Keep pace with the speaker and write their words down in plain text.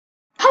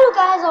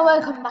guys, and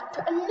welcome back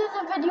to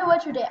another video. Where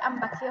today I'm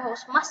back, your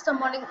host Master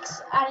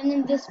Monix, and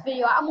in this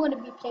video I'm going to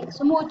be playing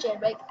some more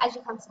jailbreak, as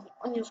you can see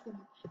on your screen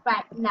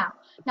right now.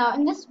 Now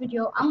in this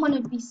video I'm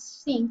going to be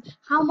seeing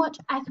how much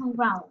I can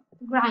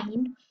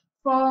grind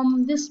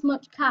from this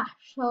much cash.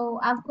 So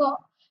I've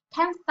got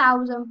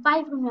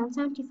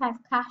 10,575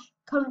 cash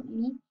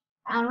currently,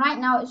 and right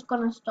now it's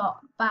going to start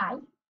by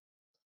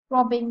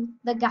robbing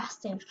the gas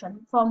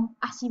station from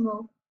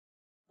Asimo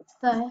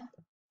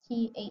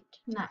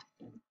 389.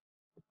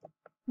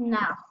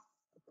 Now,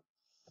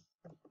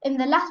 in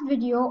the last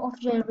video of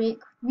jailbreak,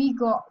 we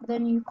got the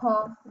new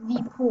car,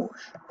 the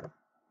Porsche,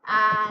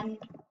 and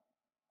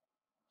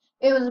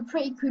it was a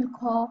pretty cool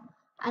car,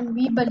 and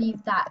we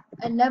believe that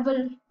a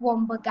level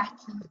 1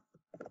 Bugatti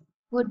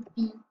would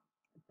be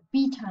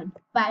beaten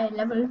by a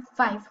level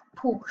 5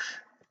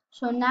 Porsche.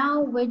 So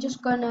now we're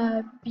just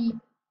gonna be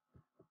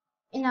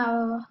in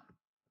our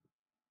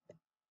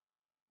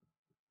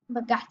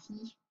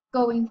Bugatti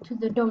going to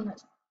the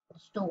donut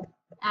store,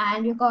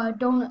 and we got a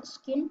donut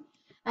skin,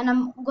 and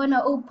I'm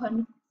gonna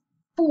open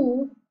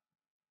 4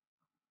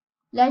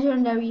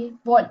 legendary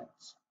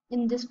vaults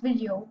in this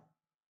video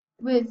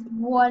with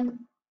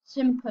one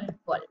simple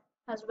vault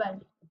as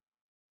well,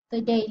 the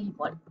daily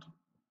vault.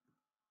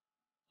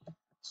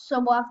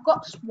 So I've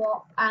got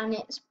SWAT, and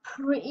it's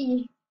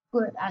pretty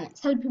good, and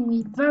it's helping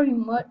me very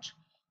much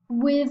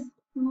with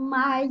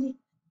my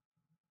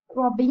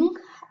robbing,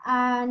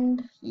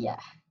 and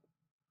yeah.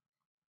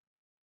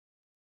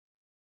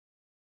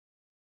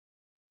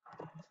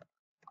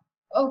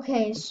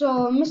 Okay,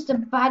 so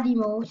Mr.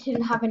 Badimo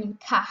didn't have any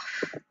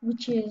cash,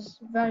 which is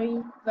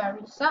very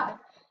sad,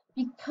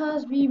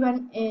 because we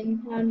went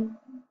in and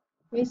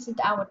wasted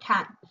our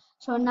time.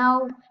 So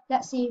now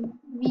let's see if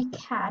we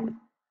can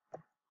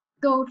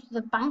go to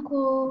the bank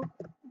or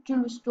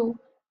jewelry store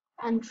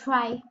and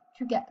try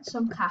to get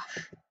some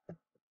cash.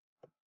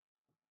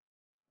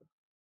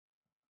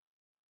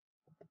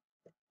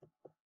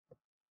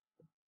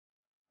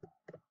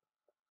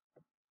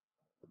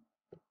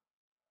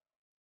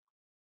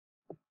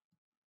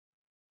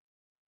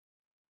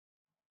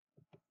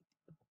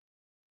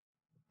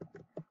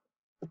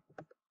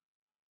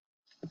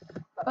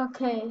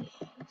 Okay,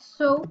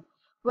 so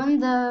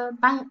when the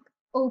bank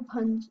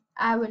opens,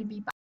 I will be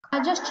back. I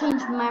just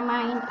changed my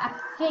mind. I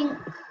think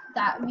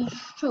that we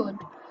should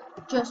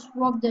just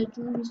rob the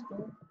jewelry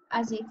store,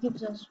 as it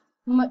gives us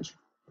much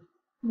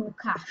more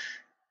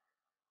cash.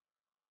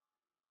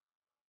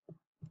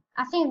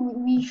 I think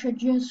we should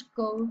just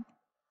go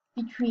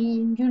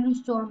between jewelry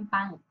store and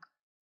bank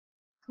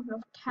a couple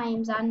of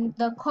times, and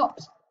the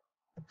cops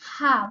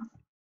have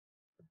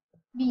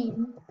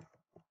been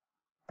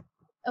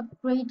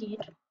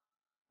upgraded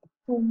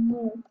for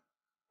more,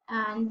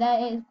 and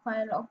there is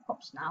quite a lot of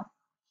cops now.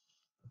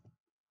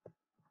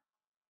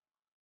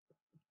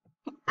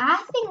 I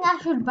think I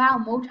should buy a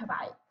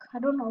motorbike. I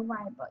don't know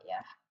why, but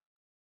yeah.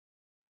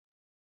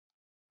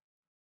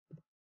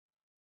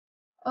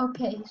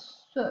 Okay,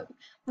 so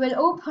we'll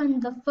open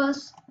the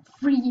first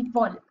free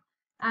vault,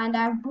 and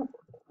I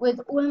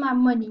with all my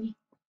money,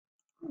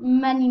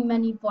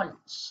 many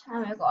vaults,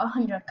 and I got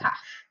 100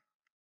 cash.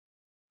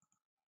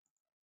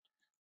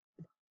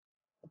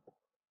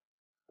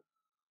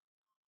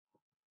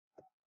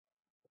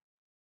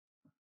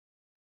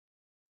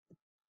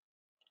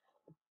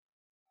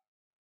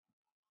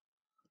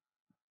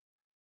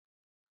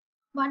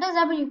 Why does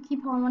everybody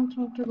keep on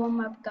wanting to go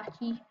my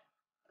Bugatti?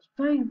 It's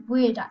very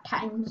weird at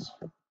times.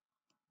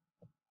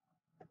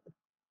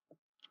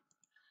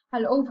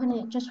 I'll open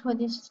it just for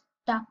this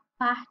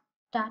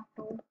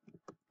Tapato.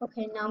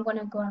 Okay, now I'm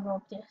gonna go and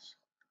rob this.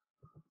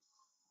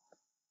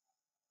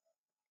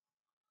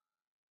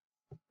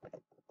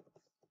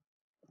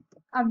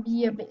 I'll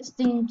be a bit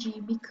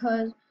stingy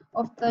because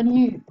of the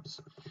noobs,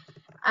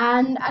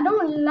 and I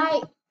don't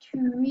like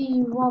to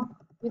really rob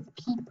with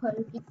people,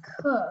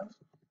 because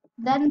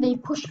then they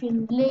push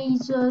in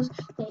lasers,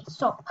 they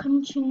start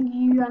punching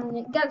you, and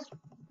it gets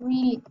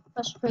really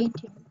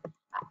frustrating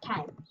at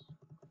times.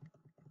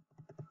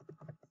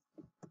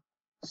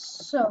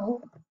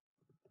 So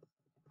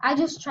I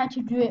just try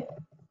to do it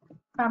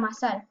by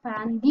myself,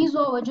 and these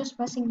all were just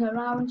messing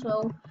around,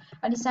 so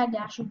I decided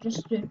I should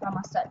just do it by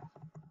myself.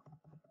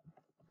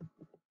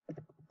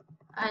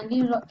 And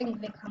these don't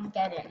think they can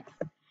get in.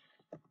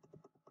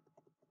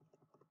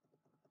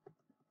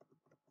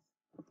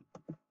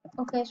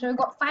 Okay, so we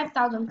got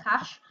 5,000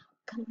 cash,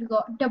 because we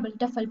got double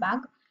duffel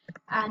bag,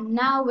 and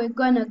now we're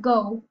gonna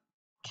go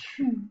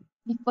to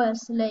the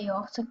first layer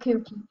of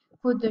security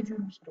for the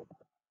jewelry store.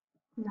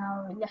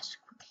 Now let's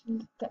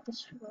quickly get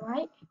this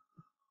right.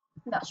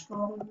 That's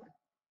wrong.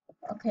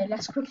 Okay,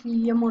 let's quickly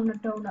yum on the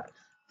donut.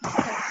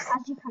 Okay,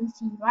 as you can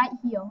see right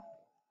here,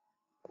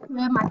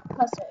 where my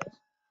cursor is,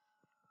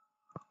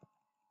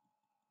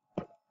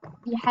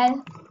 the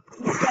health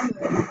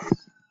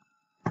regenerates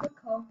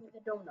quicker with the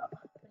donut,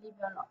 believe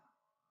it or not.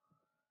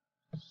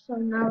 So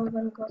now we're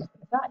gonna go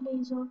through that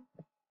laser.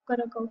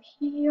 Gonna go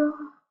here.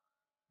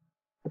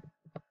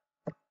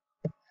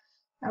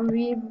 and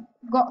we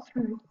got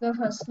through the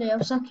first layer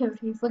of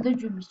security for the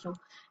jewelry store.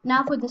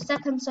 Now for the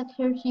second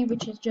security,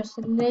 which is just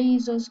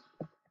lasers,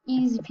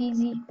 easy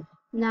peasy.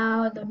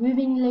 Now the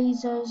moving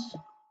lasers,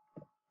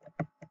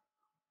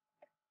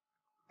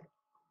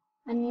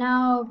 and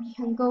now we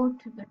can go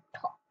to the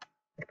top.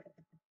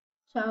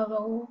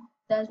 So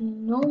there's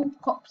no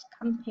cops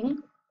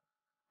camping,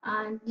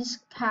 and this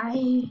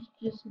guy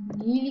just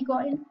nearly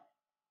got in.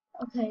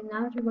 Okay,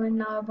 now to go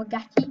in our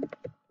Bugatti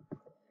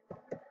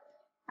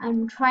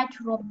and try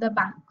to rob the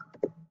bank.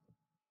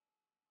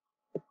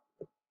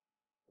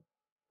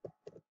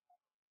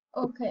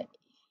 Okay,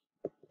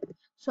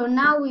 so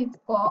now we've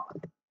got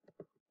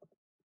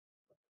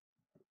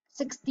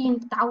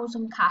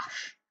 16,000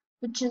 cash,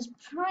 which is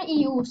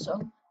pretty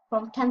awesome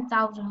from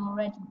 10,000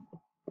 already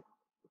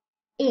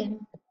in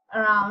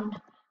around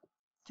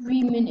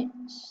 3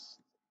 minutes.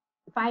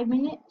 5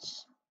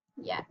 minutes?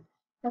 Yeah,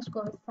 let's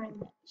go with 5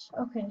 minutes.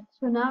 Okay,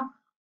 so now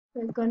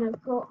we're gonna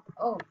go.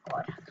 Oh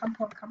god,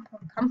 camper, camper,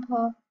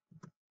 camper.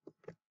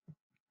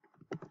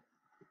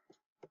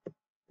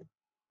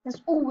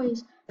 There's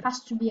always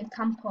has to be a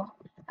camper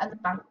at the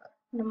bank,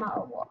 no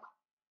matter what.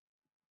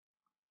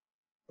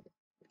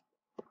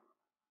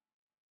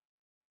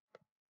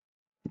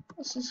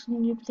 What's this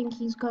noob think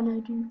he's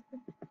gonna do?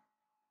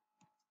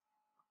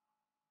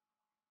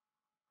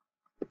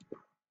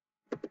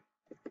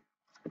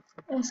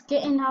 Let's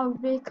get in our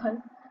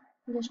vehicle.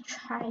 Let's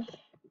try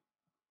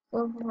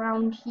go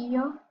around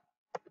here.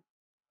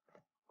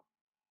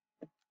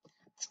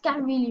 This guy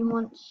really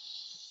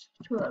wants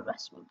to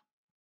arrest me.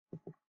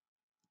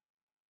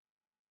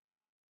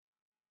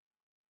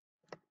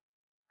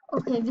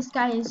 Okay, this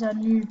guy is a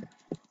noob.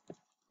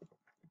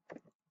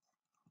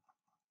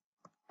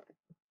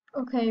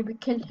 Okay, we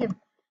killed him.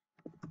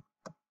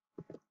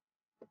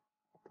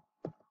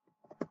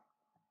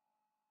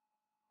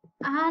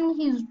 And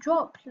he's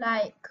dropped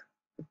like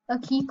a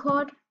key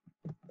card.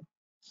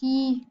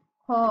 Key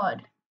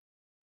card.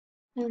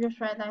 Let me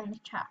just write that in the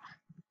chat.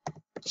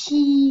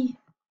 Key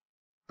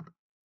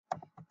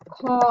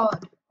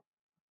card.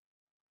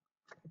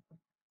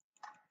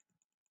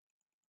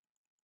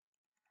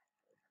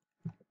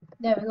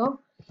 There we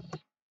go.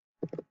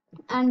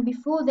 And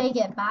before they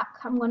get back,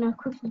 I'm gonna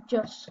quickly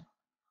just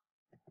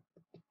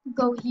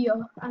go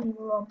here and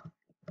rob.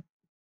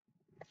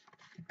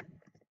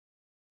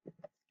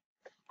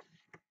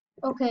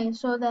 Okay,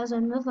 so there's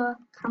another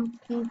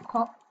camping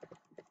cop.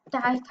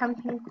 Die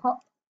camping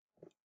cop.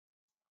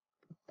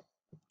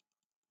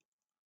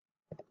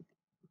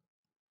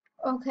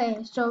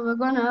 Okay, so we're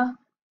gonna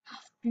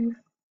have to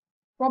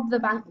rob the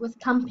bank with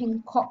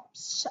camping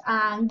cops,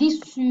 and these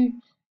two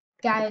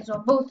guys are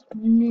both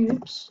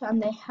noobs and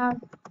they have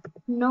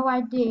no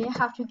idea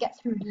how to get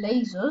through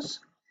lasers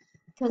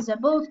because they're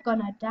both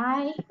gonna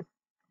die.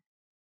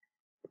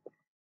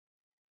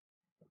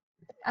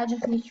 I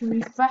just need to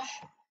refresh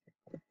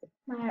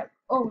my.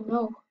 Oh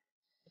no,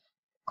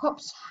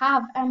 cops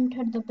have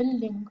entered the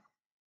building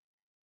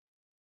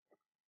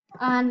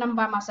and I'm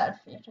by myself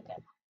yet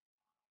again.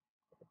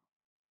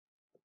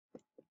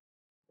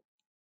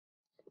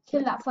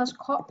 Kill that first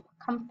cop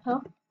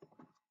camper.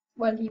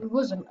 Well, he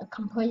wasn't a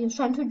camper, he was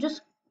trying to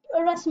just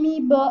arrest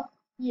me, but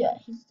yeah,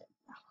 he's dead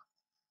now.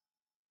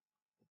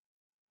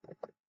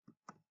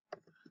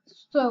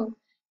 So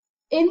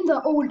in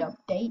the old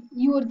update,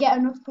 you would get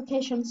a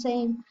notification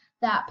saying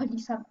that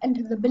police have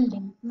entered the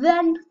building.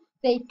 Then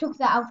they took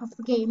that out of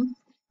the game.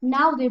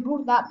 Now they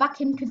brought that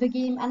back into the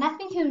game, and I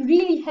think it's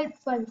really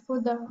helpful for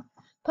the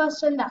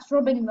person that's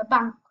robbing the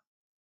bank.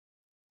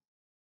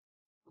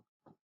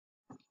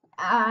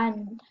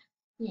 And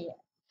yeah,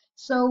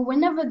 so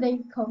whenever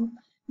they come,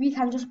 we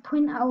can just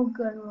point our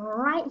gun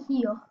right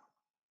here.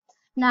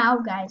 Now,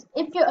 guys,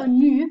 if you're a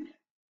noob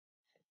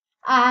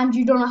and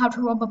you don't know how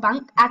to rob a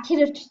bank, I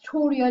did a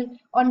tutorial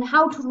on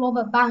how to rob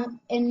a bank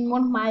in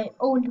one of my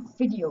old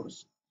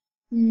videos.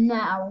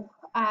 Now,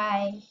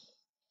 I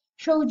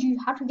showed you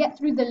how to get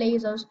through the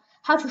lasers,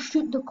 how to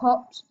shoot the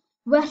cops,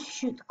 where to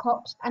shoot the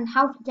cops, and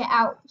how to get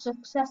out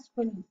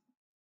successfully.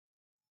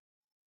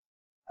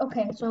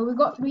 Okay, so we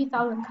got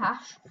 3,000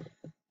 cash.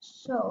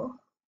 So,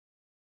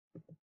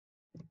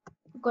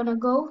 we're gonna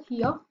go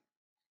here,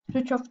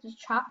 switch off the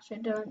chat so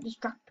it doesn't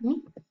distract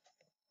me.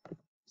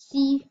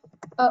 C,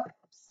 up,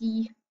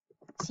 C,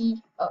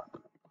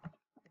 up.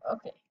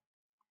 Okay.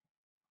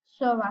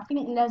 So, I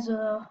think there's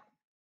a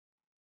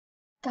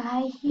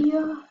guy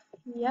here.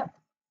 Yep.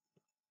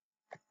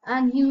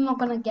 And he's not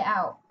gonna get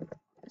out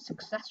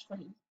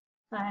successfully.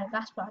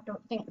 That's what I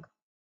don't think.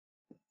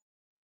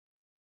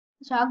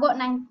 So I got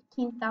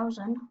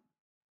 19,000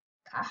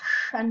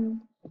 cash,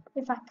 and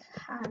if I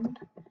can,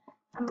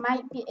 I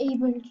might be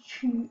able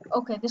to.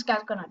 Okay, this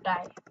guy's gonna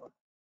die.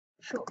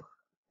 Sure.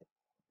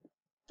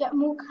 Get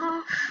more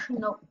cash?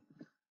 No.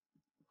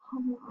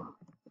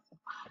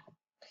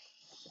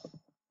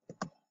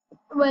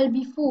 Well,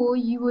 before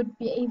you would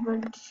be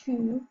able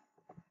to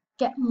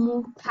get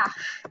more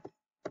cash.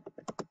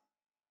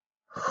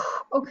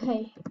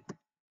 Okay.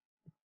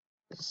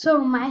 So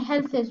my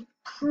health is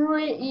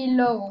pretty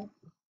low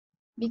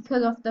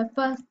because of the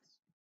first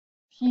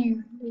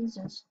few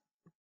lasers.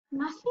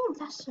 And I think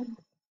that's a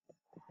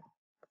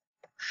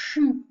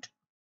shoot.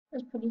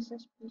 Let's police,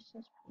 let's police,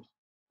 let's police.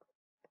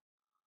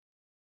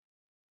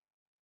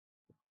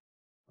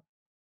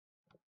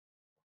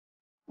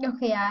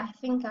 Okay, I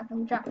think I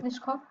can jack this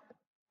car,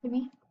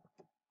 maybe.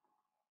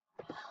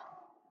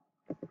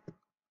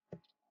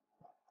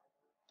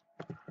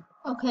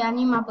 Okay, I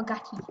need my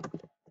Bugatti.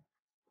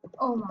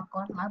 Oh my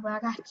god, my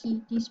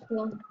Bugatti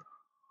despawned.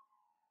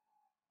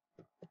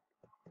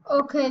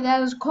 Okay,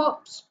 there's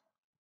cops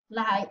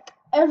like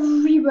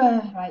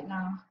everywhere right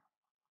now.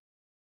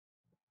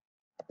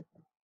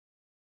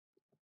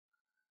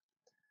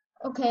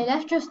 Okay,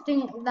 let's just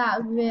think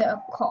that we're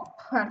a cop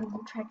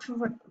and try to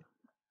run.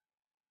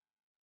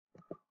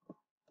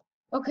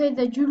 Okay,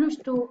 the jewelry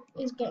store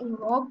is getting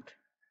robbed.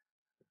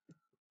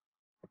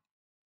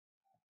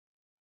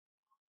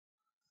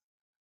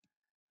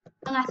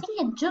 And I think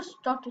it just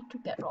started to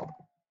get robbed.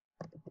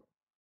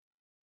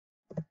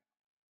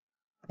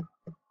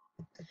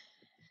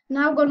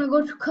 Now I'm gonna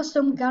go to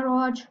custom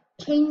garage,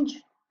 change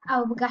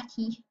our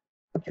Bugatti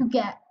to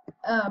get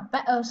a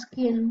better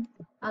skin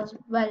as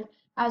well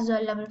as a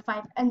level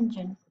 5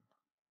 engine.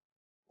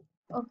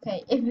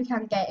 Okay, if we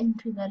can get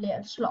into the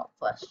little slot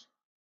first.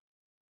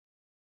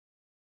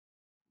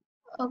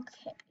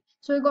 Okay,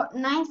 so we got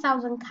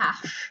 9,000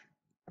 cash,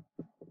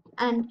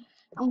 and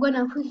I'm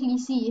gonna quickly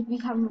see if we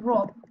can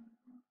rob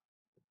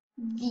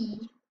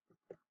the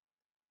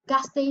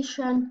gas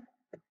station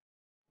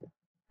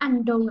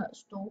and donut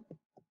store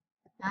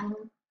and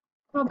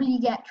probably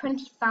get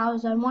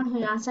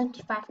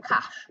 20,175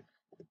 cash.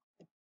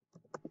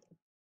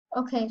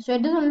 Okay, so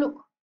it doesn't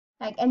look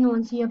like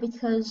anyone's here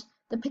because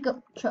the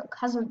pickup truck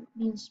hasn't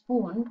been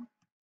spawned,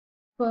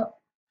 but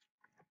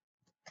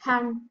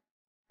can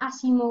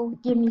Asimo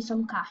give me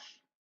some cash?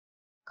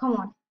 Come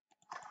on.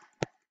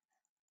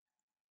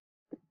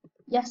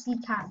 Yes, he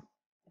can.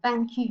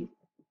 Thank you.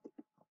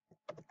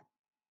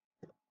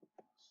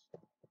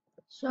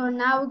 So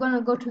now we're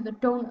gonna go to the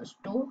donut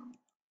store,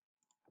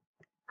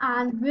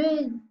 and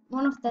we're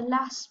one of the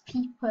last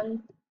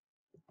people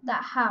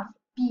that have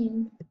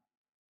been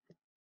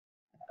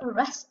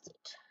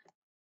arrested.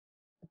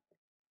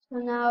 So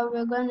now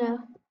we're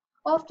gonna,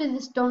 after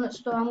this donut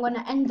store, I'm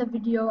gonna end the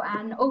video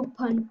and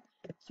open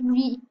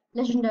 3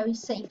 legendary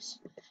safes.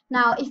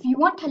 Now, if you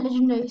want a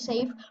legendary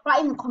safe,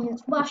 write in the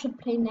comments what I should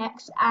play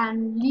next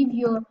and leave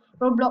your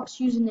Roblox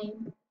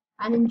username.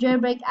 And in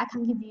Jailbreak, I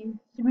can give you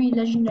 3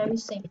 legendary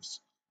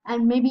safes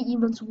and maybe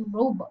even some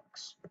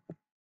Robux.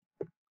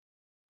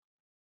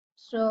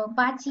 So,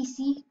 Bad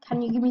TC,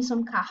 can you give me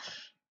some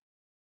cash?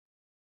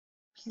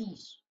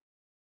 Please.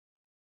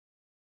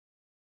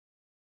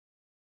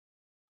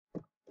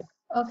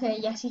 Okay,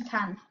 yes, he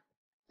can.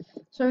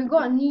 So we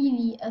got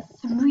nearly a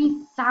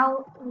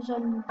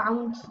 3,000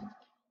 bounty,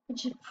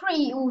 which is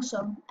pretty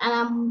awesome. And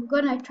I'm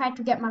gonna try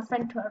to get my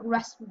friend to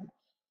arrest me.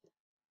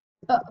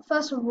 But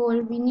first of all,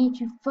 we need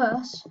to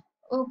first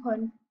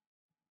open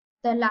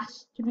the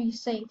last 3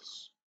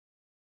 safes.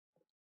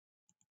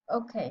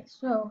 Okay,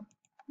 so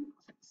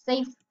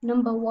safe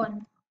number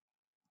 1.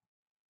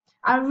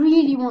 I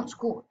really want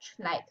Scorch.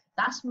 Like,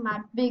 that's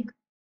my big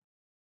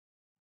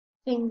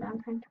thing that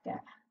I'm trying to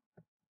get.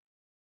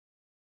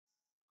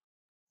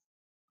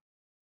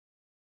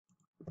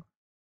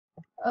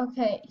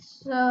 Okay,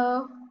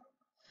 so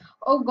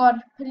oh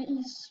god,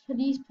 please,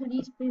 please,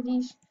 please,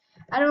 please.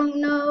 I don't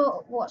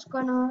know what's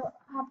gonna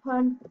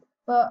happen,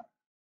 but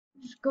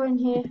just go in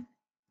here,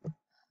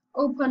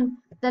 open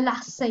the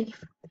last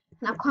safe,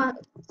 and I can't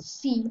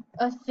see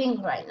a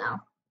thing right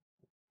now.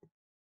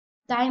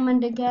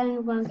 Diamond again,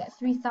 we're gonna get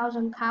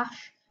 3,000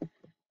 cash.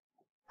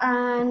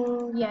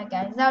 And yeah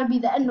guys, that'll be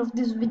the end of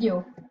this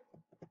video.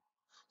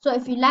 So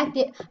if you liked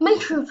it,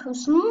 make sure to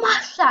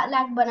smash that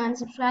like button and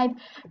subscribe.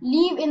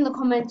 Leave in the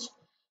comments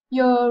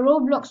your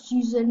Roblox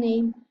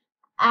username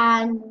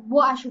and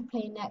what I should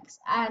play next,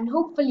 and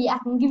hopefully I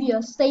can give you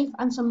a safe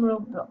and some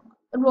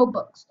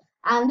Robux.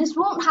 And this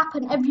won't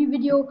happen every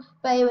video,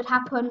 but it would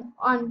happen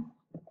on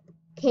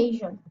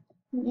occasion.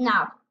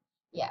 Now,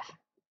 yeah.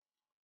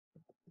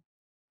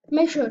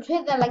 Make sure to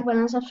hit that like button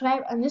and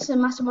subscribe, and this is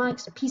Master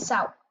Mike's. Peace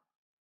out.